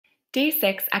Day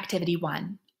 6, Activity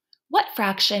 1. What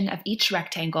fraction of each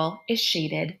rectangle is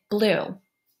shaded blue?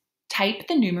 Type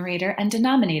the numerator and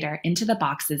denominator into the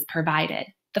boxes provided.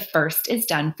 The first is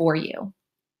done for you.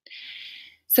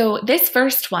 So this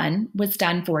first one was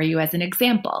done for you as an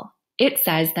example. It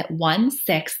says that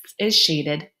 1/6 is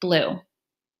shaded blue.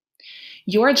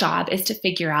 Your job is to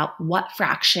figure out what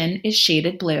fraction is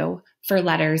shaded blue for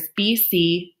letters B,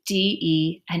 C, D,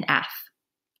 E, and F.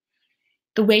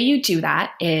 The way you do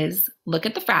that is look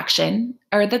at the fraction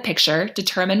or the picture,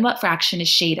 determine what fraction is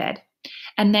shaded,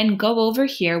 and then go over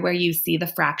here where you see the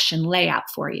fraction layout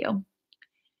for you.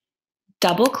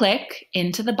 Double click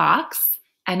into the box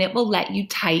and it will let you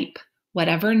type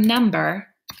whatever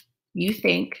number you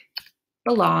think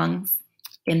belongs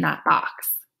in that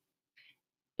box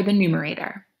for the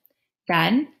numerator.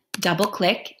 Then double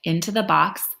click into the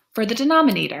box for the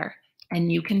denominator and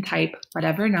you can type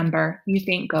whatever number you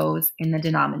think goes in the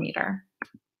denominator.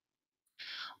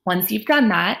 Once you've done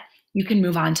that, you can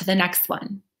move on to the next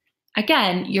one.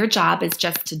 Again, your job is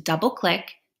just to double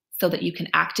click so that you can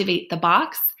activate the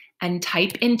box and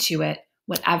type into it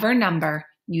whatever number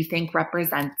you think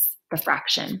represents the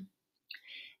fraction.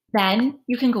 Then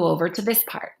you can go over to this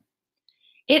part.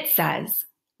 It says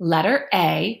letter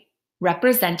A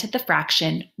represented the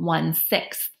fraction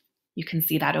 1/6. You can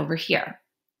see that over here.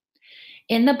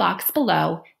 In the box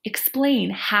below, explain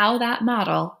how that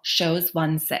model shows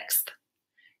 1/6.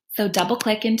 So double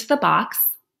click into the box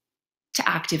to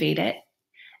activate it,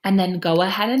 and then go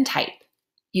ahead and type.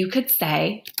 You could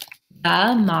say,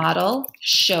 the model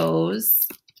shows,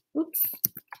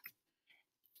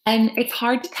 and it's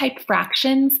hard to type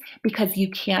fractions because you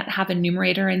can't have a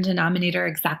numerator and denominator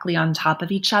exactly on top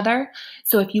of each other.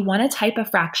 So if you want to type a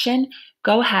fraction,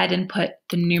 go ahead and put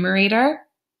the numerator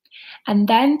and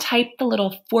then type the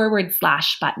little /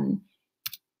 button.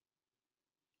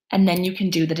 And then you can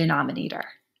do the denominator.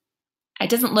 It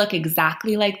doesn't look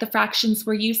exactly like the fractions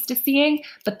we're used to seeing,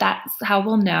 but that's how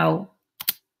we'll know.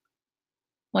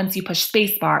 Once you push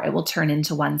spacebar, it will turn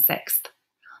into 1/6.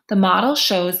 The model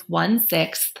shows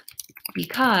 1/6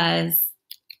 because,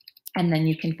 and then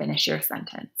you can finish your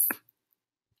sentence.